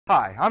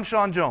Hi, I'm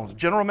Sean Jones,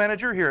 General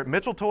Manager here at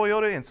Mitchell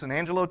Toyota in San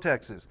Angelo,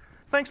 Texas.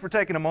 Thanks for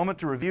taking a moment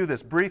to review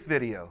this brief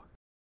video.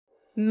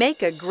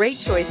 Make a great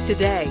choice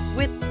today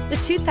with the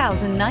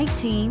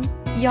 2019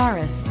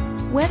 Yaris.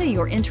 Whether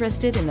you're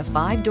interested in the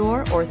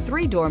 5-door or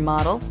 3-door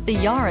model, the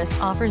Yaris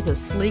offers a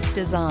sleek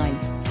design,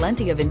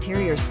 plenty of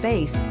interior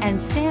space,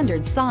 and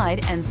standard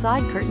side and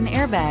side curtain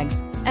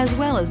airbags, as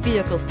well as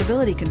vehicle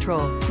stability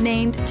control.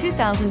 Named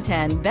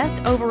 2010 Best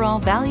Overall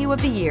Value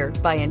of the Year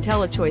by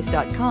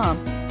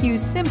IntelliChoice.com, you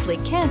simply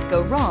can't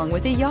go wrong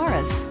with a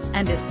Yaris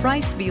and is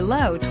priced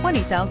below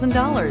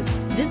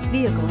 $20,000. This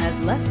vehicle has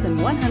less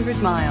than 100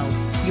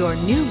 miles. Your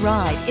new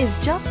ride is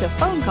just a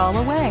phone call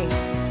away.